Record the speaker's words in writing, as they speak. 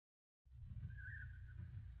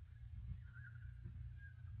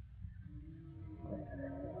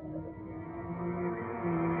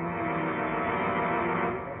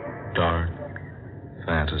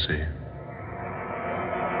fantasy.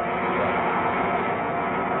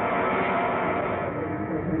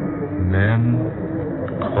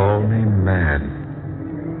 Men call me mad.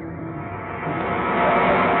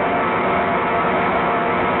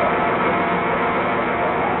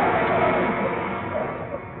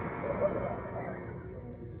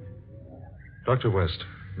 Dr. West,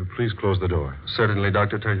 will you please close the door? Certainly,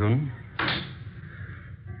 Dr. Terhune.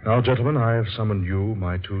 Now, gentlemen, I have summoned you,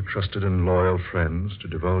 my two trusted and loyal friends, to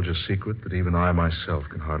divulge a secret that even I myself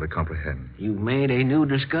can hardly comprehend. You've made a new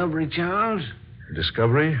discovery, Charles? A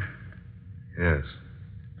discovery? Yes.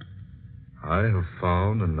 I have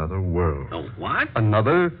found another world. Oh, what?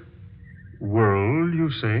 Another world, you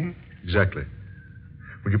say? Exactly.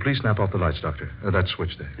 Would you please snap off the lights, Doctor? That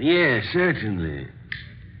switch there. Yes, certainly.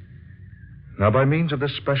 Now, by means of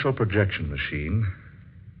this special projection machine,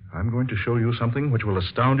 I'm going to show you something which will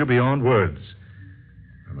astound you beyond words.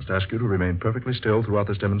 I must ask you to remain perfectly still throughout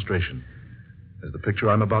this demonstration. As the picture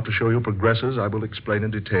I'm about to show you progresses, I will explain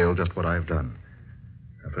in detail just what I have done.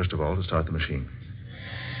 Now, first of all, to start the machine.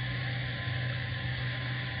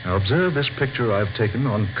 Now, observe this picture I've taken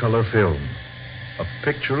on color film. A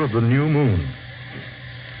picture of the new moon.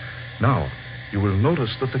 Now, you will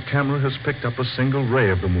notice that the camera has picked up a single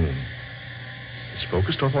ray of the moon. It's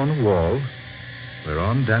focused up on a wall,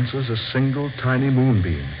 whereon dances a single tiny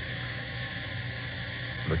moonbeam.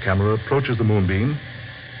 The camera approaches the moonbeam.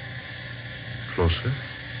 Closer.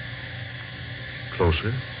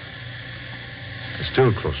 Closer.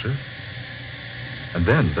 Still closer. And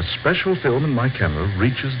then the special film in my camera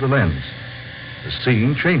reaches the lens. The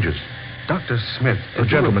scene changes. Dr. Smith.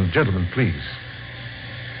 Gentlemen, please.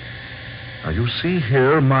 Now, you see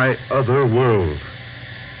here my other world.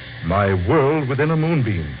 My world within a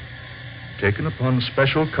moonbeam, taken upon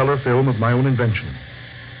special color film of my own invention.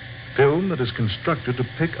 Film that is constructed to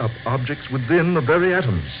pick up objects within the very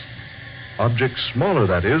atoms. Objects smaller,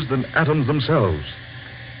 that is, than atoms themselves.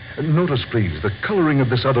 Notice, please, the coloring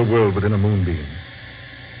of this other world within a moonbeam.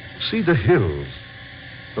 See the hills,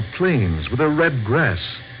 the plains with their red grass,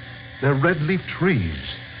 their red-leaf trees.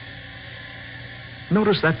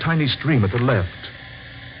 Notice that tiny stream at the left,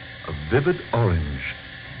 a vivid orange.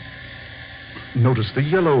 Notice the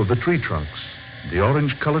yellow of the tree trunks, the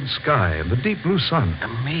orange-colored sky, and the deep blue sun.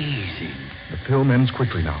 Amazing. The film ends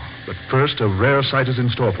quickly now, but first a rare sight is in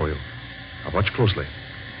store for you. Now watch closely.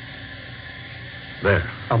 There.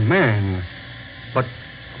 A man. But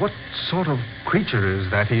what sort of creature is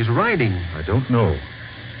that he's riding? I don't know.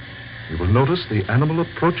 You will notice the animal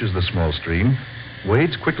approaches the small stream,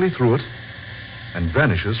 wades quickly through it, and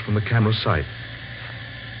vanishes from the camera's sight.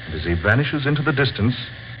 And as he vanishes into the distance,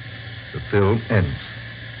 the film ends.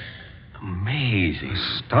 Amazing.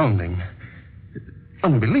 Astounding.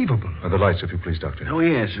 Unbelievable. The lights, if you please, Doctor. Oh,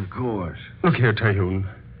 yes, of course. Look here, Terhune.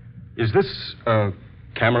 Is this a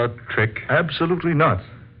camera trick? Absolutely not.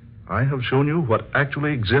 I have shown you what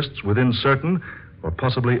actually exists within certain, or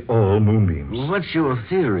possibly all, moonbeams. Well, what's your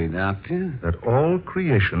theory, Doctor? That all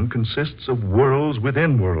creation consists of worlds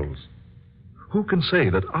within worlds. Who can say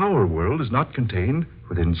that our world is not contained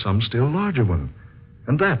within some still larger one?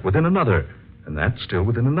 And that within another, and that still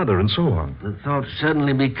within another, and so on. The thought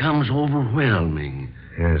suddenly becomes overwhelming.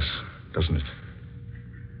 Yes, doesn't it?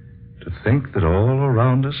 To think that all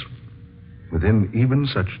around us, within even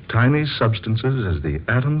such tiny substances as the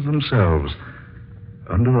atoms themselves,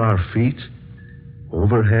 under our feet,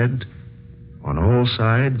 overhead, on all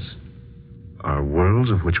sides, are worlds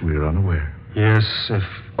of which we are unaware. Yes, if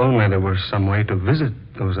only there were some way to visit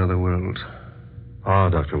those other worlds. Ah,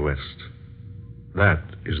 Dr. West. That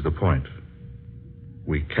is the point.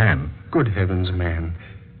 We can. Good heavens, man.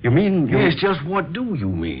 You mean you... Yes, just what do you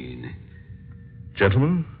mean?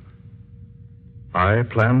 Gentlemen, I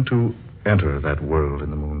plan to enter that world in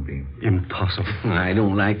the moonbeam. Impossible. I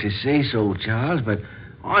don't like to say so, Charles, but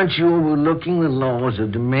aren't you overlooking the laws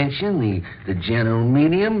of dimension, the general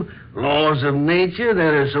medium, laws of nature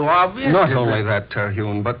that are so obvious? Not only that,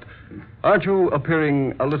 Terhune, but aren't you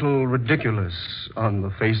appearing a little ridiculous on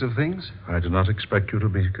the face of things? I do not expect you to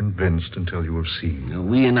be convinced until you have seen. Now,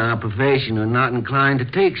 we in our profession are not inclined to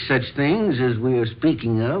take such things as we are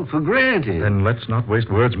speaking of for granted. Then let's not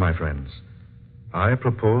waste words, my friends. I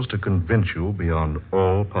propose to convince you beyond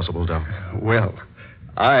all possible doubt. Well,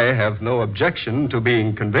 I have no objection to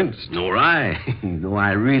being convinced. Nor I. Though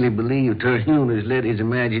I really believe Terhune has let his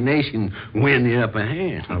imagination win the upper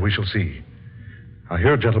hand. Now, we shall see. Now,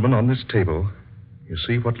 here, gentlemen, on this table, you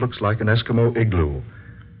see what looks like an Eskimo igloo,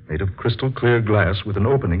 made of crystal clear glass with an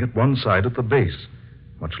opening at one side at the base,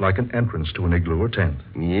 much like an entrance to an igloo or tent.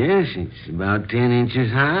 Yes, it's about 10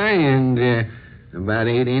 inches high and about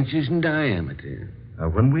 8 inches in diameter. Now,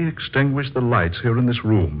 when we extinguish the lights here in this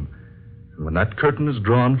room, and when that curtain is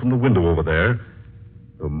drawn from the window over there,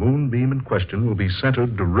 the moonbeam in question will be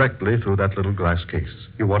centered directly through that little glass case.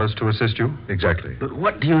 You want us to assist you? Exactly. But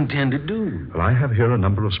what do you intend to do? Well, I have here a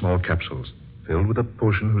number of small capsules filled with a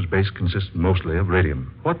potion whose base consists mostly of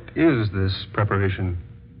radium. What is this preparation?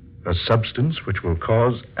 A substance which will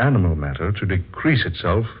cause animal matter to decrease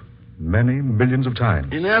itself many millions of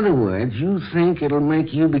times. In other words, you think it'll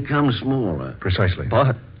make you become smaller. Precisely.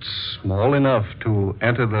 But small enough to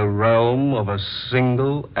enter the realm of a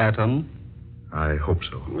single atom? I hope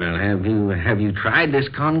so. Well, have you tried this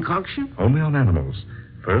concoction? Only on animals.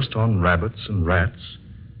 First on rabbits and rats.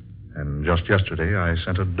 And just yesterday, I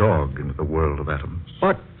sent a dog into the world of atoms.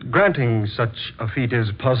 But granting such a feat is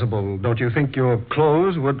possible, don't you think your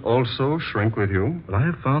clothes would also shrink with you? Well, I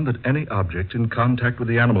have found that any object in contact with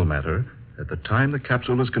the animal matter, at the time the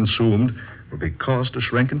capsule is consumed, will be caused to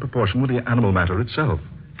shrink in proportion with the animal matter itself.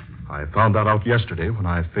 I found that out yesterday when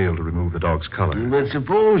I failed to remove the dog's collar. But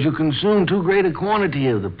suppose you consume too great a quantity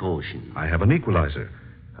of the potion. I have an equalizer,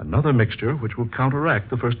 another mixture which will counteract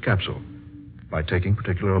the first capsule. By taking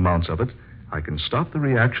particular amounts of it, I can stop the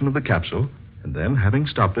reaction of the capsule, and then, having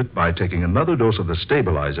stopped it by taking another dose of the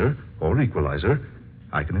stabilizer or equalizer,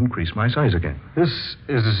 I can increase my size again. This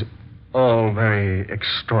is all very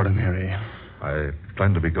extraordinary. I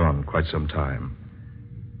plan to be gone quite some time.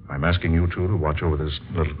 I'm asking you two to watch over this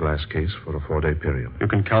little glass case for a 4-day period. You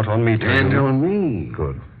can count on me, Terry. And on me.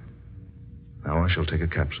 Good. Now I shall take a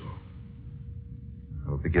capsule.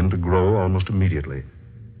 I'll begin to grow almost immediately.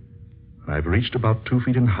 When I've reached about 2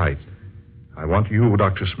 feet in height, I want you,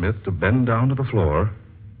 Dr. Smith, to bend down to the floor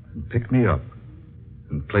and pick me up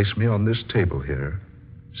and place me on this table here,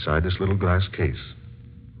 beside this little glass case,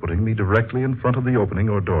 putting me directly in front of the opening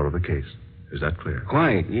or door of the case. Is that clear?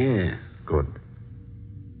 Quite, yeah. Good.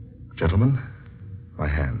 Gentlemen, my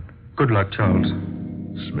hand. Good luck, Charles.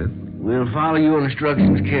 Smith? We'll follow your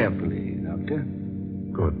instructions carefully, Doctor.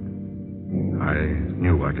 Good. I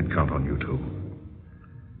knew I could count on you two.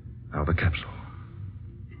 Now the capsule.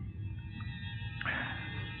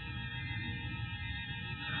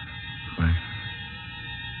 My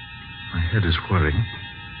head is whirring.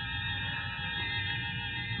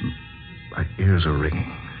 My ears are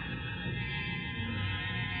ringing.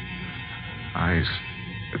 Eyes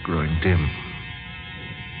are growing dim.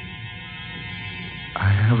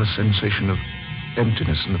 I have a sensation of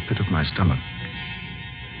emptiness in the pit of my stomach.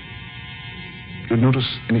 Do you notice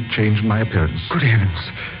any change in my appearance? Good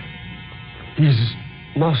heavens. He's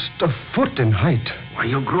lost a foot in height. Why,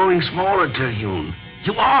 you're growing smaller, Terhune.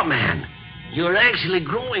 You are, man. You're actually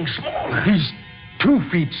growing smaller. He's 2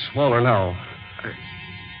 feet smaller now.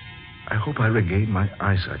 I hope I regain my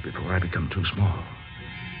eyesight before I become too small.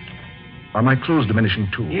 Are my clothes diminishing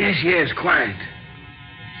too? Yes, quite.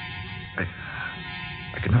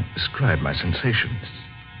 I cannot describe my sensations.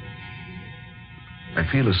 I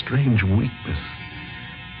feel a strange weakness.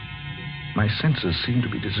 My senses seem to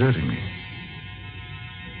be deserting me.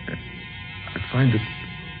 I find it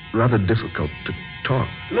rather difficult to talk.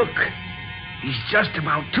 Look, he's just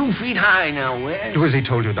about 2 feet high now, Wes. Do as he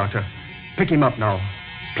told you, Doctor. Pick him up now.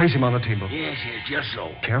 Place him on the table. Yes, just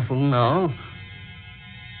so. Careful now.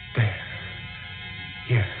 There.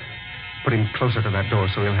 Here. Put him closer to that door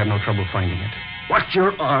so he'll have no trouble finding it. Watch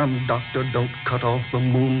your arm, Doctor. Don't cut off the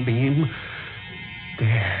moonbeam.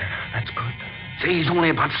 There. That's good. Say, he's only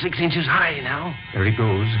about 6 inches high now. There he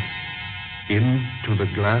goes. Into the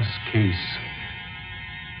glass case.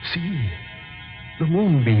 See? The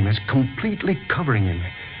moonbeam is completely covering him.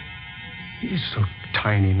 He's so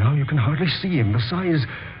tiny now you can hardly see him. The size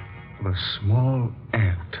of a small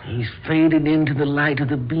ant. He's faded into the light of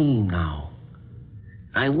the beam now.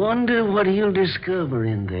 I wonder what he'll discover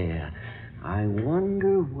in there. I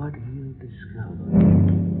wonder what he'll discover.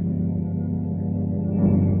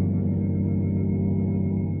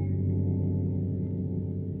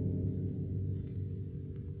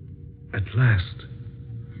 At last,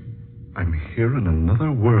 I'm here in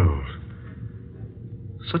another world.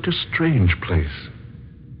 Such a strange place.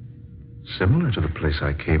 Similar to the place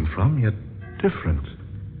I came from, yet different.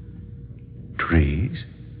 Trees,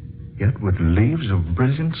 yet with leaves of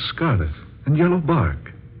brilliant scarlet and yellow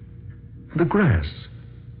bark. The grass,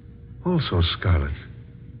 also scarlet.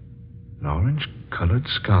 An orange-colored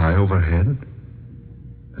sky overhead.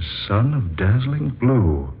 A sun of dazzling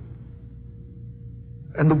blue.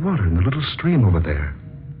 And the water in the little stream over there.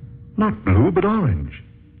 Not blue, but orange.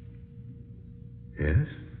 Yes,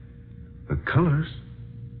 the colors,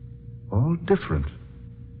 all different.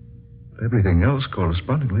 Everything else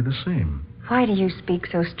correspondingly the same. Why do you speak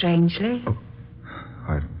so strangely? Oh,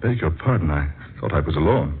 I beg your pardon. I thought I was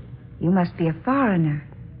alone. You must be a foreigner.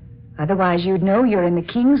 Otherwise, you'd know you're in the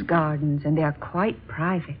king's gardens, and they're quite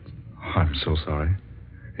private. I'm so sorry.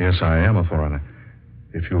 Yes, I am a foreigner.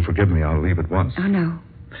 If you'll forgive me, I'll leave at once. Oh, no,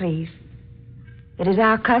 please. It is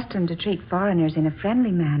our custom to treat foreigners in a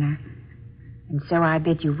friendly manner, and so I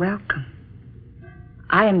bid you welcome.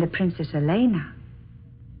 I am the Princess Elena.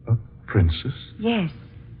 A princess? Yes,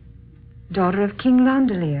 daughter of King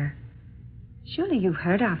Londelier. Surely you've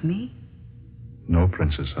heard of me. No,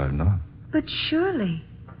 Princess, I've not. But surely.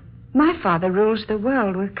 My father rules the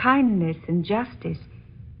world with kindness and justice,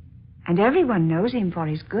 and everyone knows him for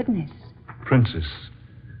his goodness. Princess,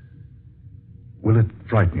 will it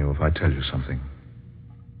frighten you if I tell you something?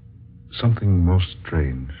 Something most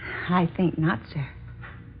strange. I think not, sir.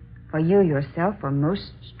 For you yourself are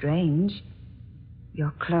most strange.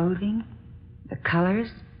 Your clothing, the colors,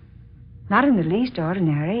 not in the least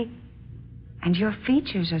ordinary, and your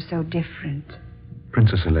features are so different.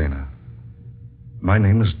 Princess Elena, my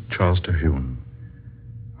name is Charles Terhune.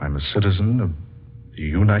 I'm a citizen of the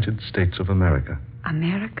United States of America.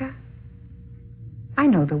 America? I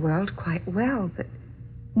know the world quite well, but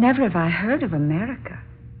never have I heard of America.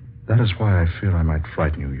 That is why I fear I might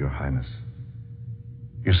frighten you, Your Highness.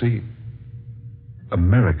 You see,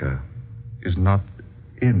 America is not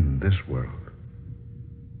in this world.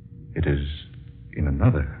 It is in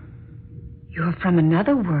another. You're from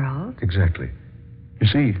another world? Exactly. You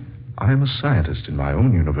see, I am a scientist in my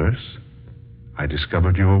own universe. I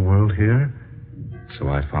discovered your world here, so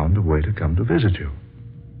I found a way to come to visit you.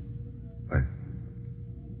 Why,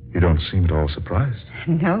 you don't seem at all surprised.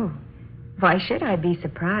 No. Why should I be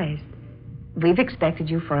surprised? We've expected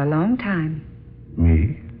you for a long time.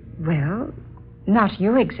 Me? Well, not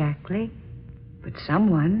you exactly, but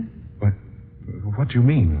someone. What do you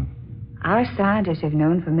mean? Our scientists have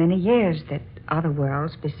known for many years that other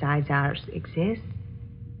worlds besides ours exist,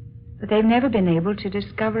 but they've never been able to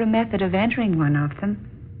discover a method of entering one of them.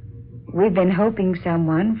 We've been hoping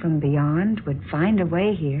someone from beyond would find a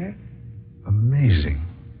way here. Amazing.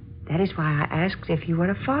 That is why I asked if you were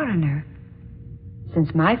a foreigner.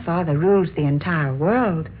 Since my father rules the entire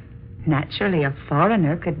world, naturally a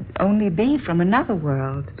foreigner could only be from another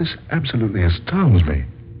world. This absolutely astounds me.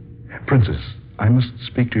 Princess, I must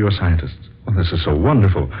speak to your scientists. Oh, this is so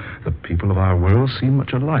wonderful. The people of our world seem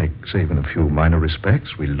much alike, save in a few minor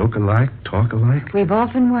respects. We look alike, talk alike. We've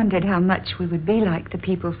often wondered how much we would be like the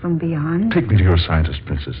people from beyond. Take me to your scientists,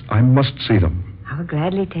 Princess. I must see them. I'll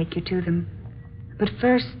gladly take you to them. But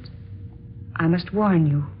first, I must warn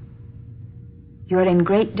you. You're in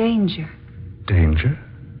great danger. Danger?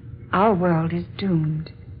 Our world is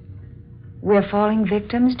doomed. We're falling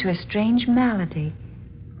victims to a strange malady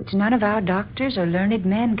which none of our doctors or learned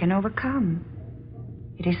men can overcome.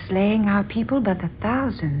 It is slaying our people by the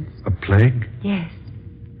thousands. A plague? Yes.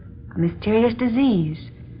 A mysterious disease.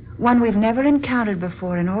 One we've never encountered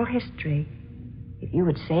before in all history. If you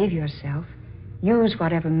would save yourself, use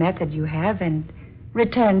whatever method you have and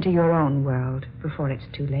return to your own world before it's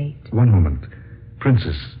too late. One moment.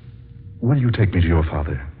 Princess, will you take me to your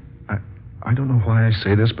father? I don't know why I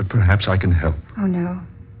say this, but perhaps I can help. Oh, no.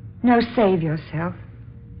 No, save yourself.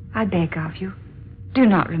 I beg of you. Do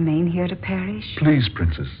not remain here to perish. Please,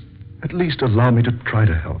 Princess. At least allow me to try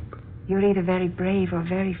to help. You're either very brave or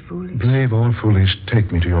very foolish. Brave or foolish,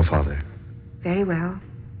 take me to your father. Very well.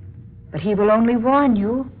 But he will only warn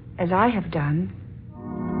you, as I have done.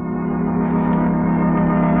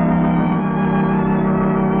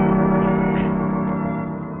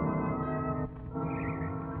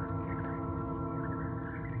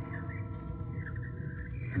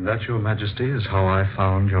 That, Your Majesty, is how I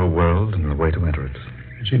found your world and the way to enter it.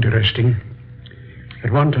 It's interesting.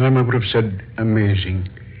 At one time, I would have said amazing.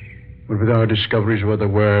 But with our discoveries of other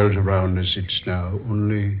worlds around us, it's now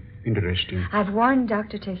only interesting. I've warned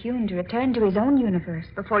Dr. Terhune to return to his own universe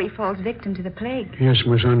before he falls victim to the plague. Yes,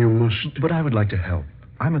 my son, you must. But I would like to help.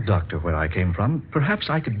 I'm a doctor where I came from. Perhaps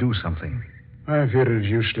I could do something. I fear it is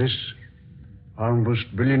useless. Our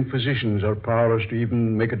most brilliant physicians are powerless to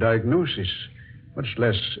even make a diagnosis, much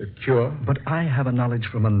less a cure. But I have a knowledge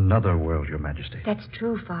from another world, Your Majesty. That's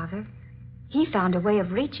true, Father. He found a way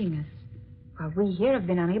of reaching us, while we here have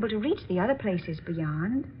been unable to reach the other places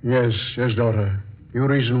beyond. Yes, daughter. You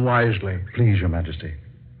reason wisely. Please, Your Majesty,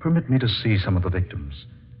 permit me to see some of the victims.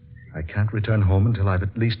 I can't return home until I've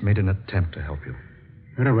at least made an attempt to help you.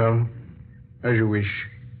 Very well. As you wish.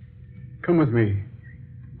 Come with me.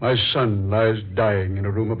 My son lies dying in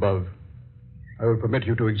a room above. I will permit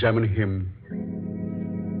you to examine him.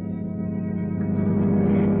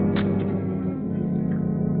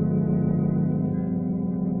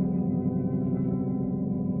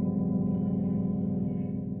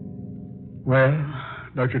 Well,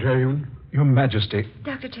 Dr. Terhune? Your Majesty.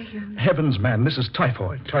 Dr. Terhune. Heavens, man, this is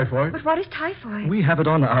typhoid. Typhoid? But what is typhoid? We have it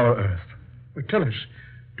on our Earth. Well, tell us,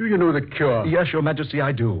 do you know the cure? Yes, Your Majesty,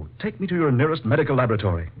 I do. Take me to your nearest medical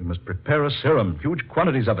laboratory. We must prepare a serum, huge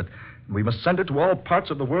quantities of it. We must send it to all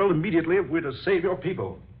parts of the world immediately if we're to save your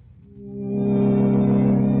people.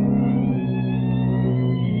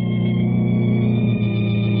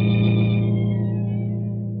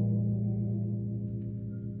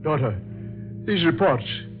 Daughter, these reports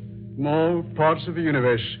from all parts of the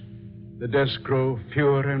universe, the deaths grow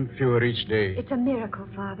fewer and fewer each day. It's a miracle,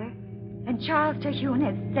 Father. And Charles Terhune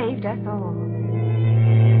has saved us all.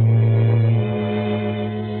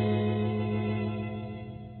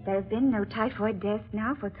 There have been no typhoid deaths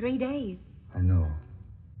now for 3 days. I know.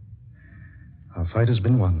 Our fight has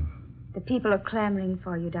been won. The people are clamoring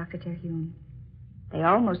for you, Dr. Terhune. They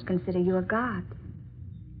almost consider you a god.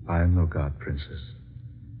 I am no god, Princess.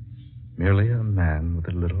 Merely a man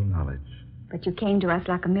with a little knowledge. But you came to us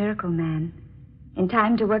like a miracle man, in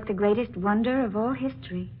time to work the greatest wonder of all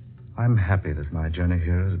history. I'm happy that my journey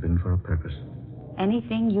here has been for a purpose.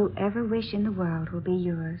 Anything you ever wish in the world will be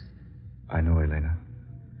yours. I know, Elena.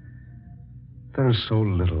 There is so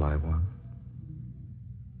little I want.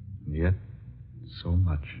 And yet, so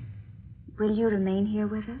much. Will you remain here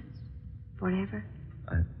with us? Forever?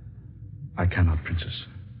 I cannot, Princess.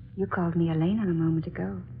 You called me Elena a moment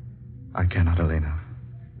ago. I cannot, Elena.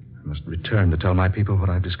 I must return to tell my people what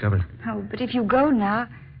I've discovered. Oh, but if you go now...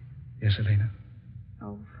 Yes, Elena?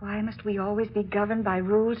 Oh, why must we always be governed by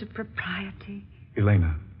rules of propriety?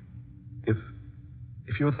 Elena, if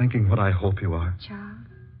you're thinking what I hope you are... Charles?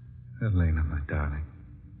 Elena, my darling.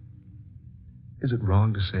 Is it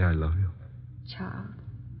wrong to say I love you? Charles,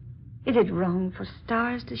 is it wrong for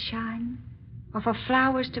stars to shine? Or for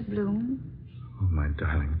flowers to bloom? Oh, my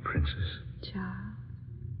darling princess. Charles.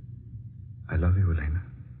 I love you, Elena.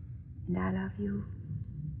 And I love you.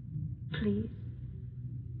 Please,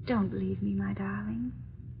 don't leave me, my darling.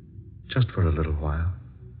 Just for a little while.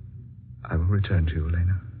 I will return to you,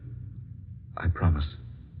 Elena. I promise.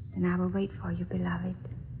 Then I will wait for you, beloved.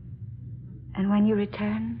 And when you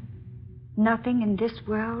return, nothing in this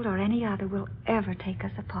world or any other will ever take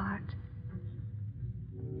us apart.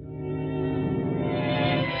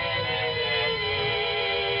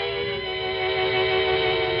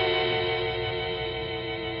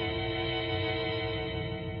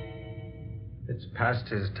 It's past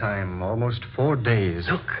his time, almost 4 days.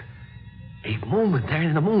 Look, a moment there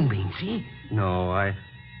in the moonbeam, see? No,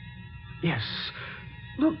 Yes,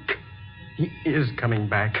 look. He is coming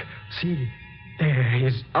back. See, there he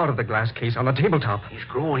is out of the glass case on the tabletop. He's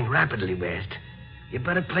growing rapidly, West. You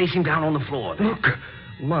better place him down on the floor. Then. Look,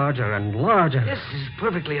 larger and larger. This is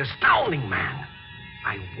perfectly astounding, man.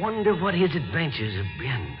 I wonder what his adventures have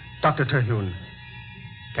been. Dr. Terhune.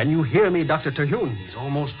 Can you hear me, Dr. Terhune? He's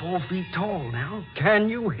almost 4 feet tall now. Can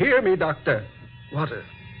you hear me, Doctor? Water.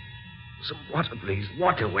 Some water, please.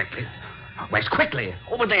 Water, Wickley. West, quickly.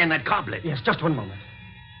 Over there in that goblet. Yes, just one moment.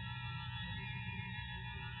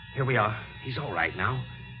 Here we are. He's all right now.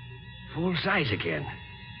 Full size again.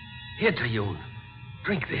 Here, Terhune.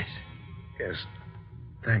 Drink this. Yes.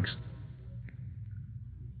 Thanks.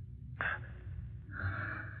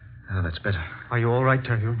 Ah, that's better. Are you all right,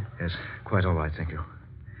 Terhune? Yes, quite all right, thank you.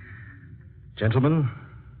 Gentlemen,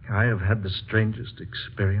 I have had the strangest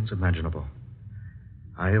experience imaginable.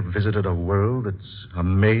 I have visited a world that's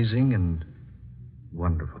amazing and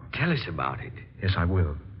wonderful. Tell us about it. Yes, I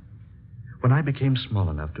will. When I became small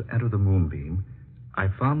enough to enter the moonbeam, I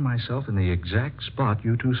found myself in the exact spot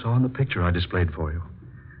you two saw in the picture I displayed for you.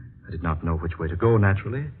 I did not know which way to go,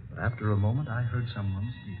 naturally, but after a moment I heard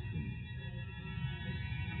someone speak to me.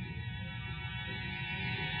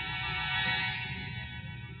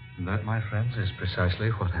 And that, my friends, is precisely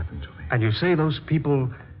what happened to me. And you say those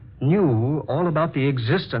people knew all about the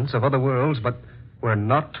existence of other worlds, but were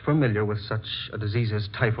not familiar with such a disease as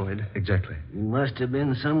typhoid. Exactly. You must have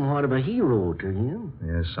been somewhat of a hero to him.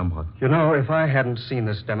 Yes, somewhat. You know, if I hadn't seen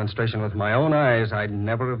this demonstration with my own eyes, I'd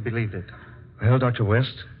never have believed it. Well, Dr.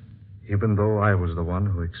 West, even though I was the one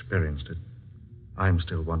who experienced it, I'm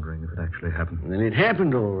still wondering if it actually happened. Then it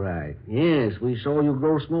happened all right. Yes, we saw you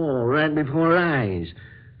grow small right before our eyes.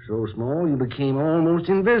 So small you became almost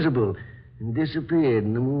invisible and disappeared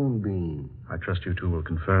in the moonbeam. I trust you two will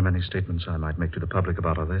confirm any statements I might make to the public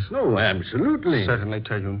about all this. No, absolutely. Certainly,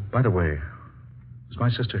 Terhune. By the way, was my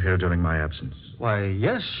sister here during my absence? Why,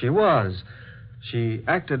 yes, she was. She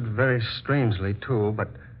acted very strangely, too, but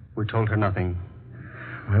we told her nothing.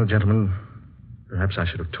 Well, gentlemen, perhaps I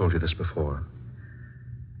should have told you this before.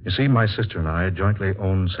 You see, my sister and I jointly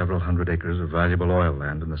own several hundred acres of valuable oil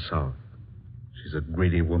land in the south. She's a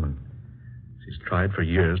greedy woman. She's tried for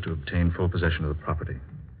years to obtain full possession of the property.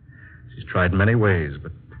 She's tried many ways,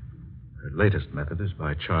 but her latest method is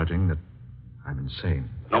by charging that I'm insane.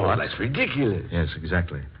 No, that's ridiculous. Yes,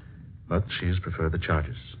 exactly. But she's preferred the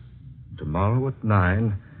charges. Tomorrow at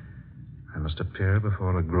 9, I must appear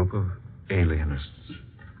before a group of alienists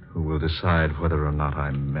who will decide whether or not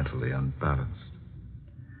I'm mentally unbalanced.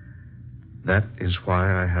 That is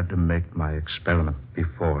why I had to make my experiment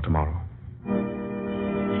before tomorrow.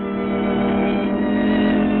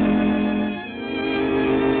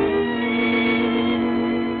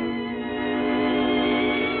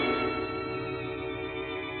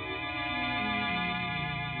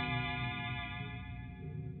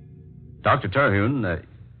 Dr. Terhune,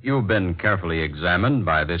 you've been carefully examined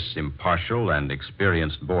by this impartial and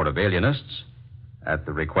experienced board of alienists at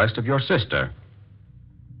the request of your sister.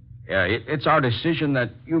 It's our decision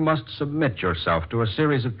that you must submit yourself to a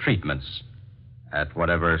series of treatments at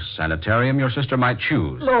whatever sanitarium your sister might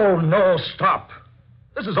choose. No, stop.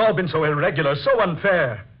 This has all been so irregular, so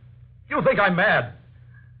unfair. You think I'm mad.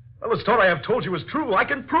 Well, the story I've told you is true. I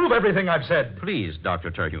can prove everything I've said. Please,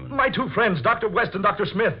 Dr. Terhune. My two friends, Dr. West and Dr.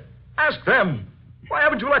 Smith. Ask them. Why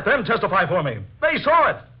haven't you let them testify for me? They saw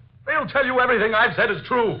it. They'll tell you everything I've said is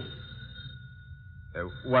true.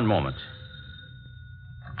 One moment.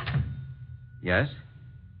 Yes?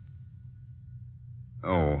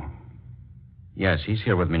 Oh. Yes, he's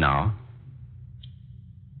here with me now.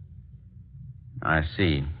 I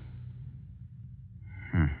see.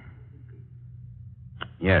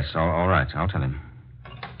 Yes, all right. I'll tell him.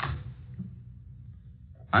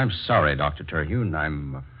 I'm sorry, Dr. Terhune.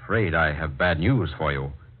 I'm afraid I have bad news for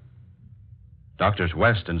you. Doctors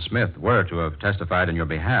West and Smith were to have testified in your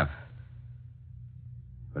behalf.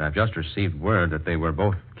 But I've just received word that they were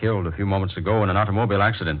both killed a few moments ago in an automobile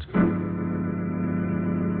accident.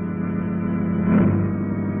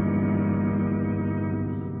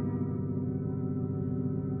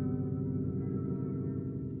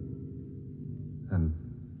 And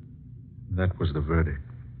that was the verdict.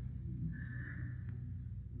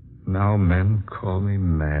 Now men call me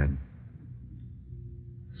mad.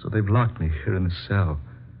 So they've locked me here in the cell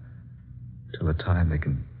till the time they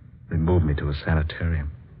can remove me to a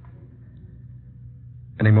sanitarium.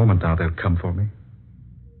 Any moment now they'll come for me,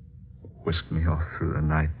 whisk me off through the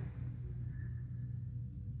night.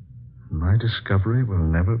 My discovery will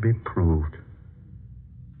never be proved.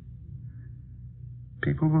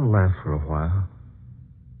 People will laugh for a while,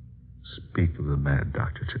 speak of the mad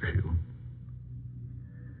Dr. Terhune.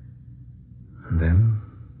 And then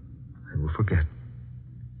they will forget.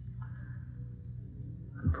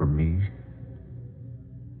 And for me,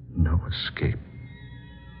 no escape.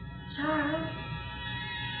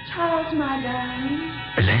 Charles, my darling.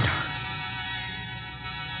 Elena.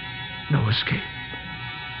 No escape.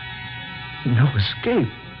 No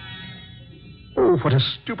escape. Oh, what a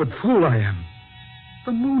stupid fool I am.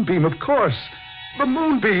 The moonbeam, of course. The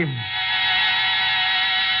moonbeam.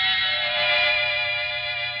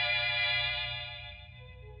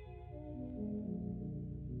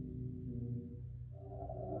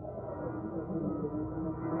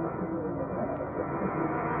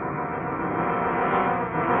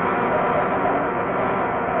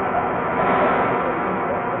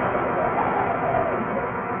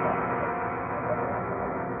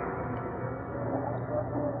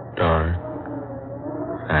 Dark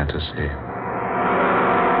fantasy.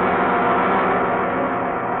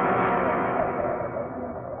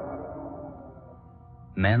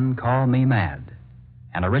 Men Call Me Mad,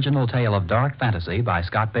 an original tale of dark fantasy by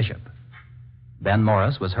Scott Bishop. Ben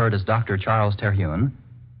Morris was heard as Dr. Charles Terhune.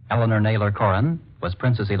 Eleanor Naylor Corrin was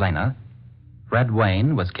Princess Elena. Fred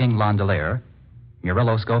Wayne was King Londelier.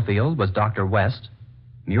 Murillo Schofield was Dr. West.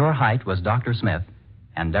 Muir Height was Dr. Smith.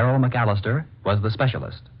 And Darrell McAllister was the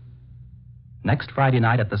specialist. Next Friday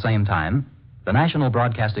night at the same time, the National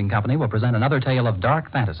Broadcasting Company will present another tale of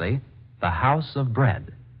dark fantasy, The House of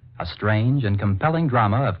Bread, a strange and compelling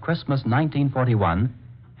drama of Christmas 1941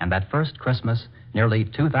 and that first Christmas nearly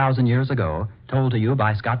 2,000 years ago, told to you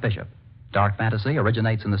by Scott Bishop. Dark fantasy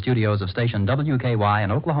originates in the studios of station WKY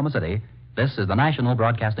in Oklahoma City. This is the National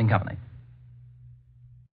Broadcasting Company.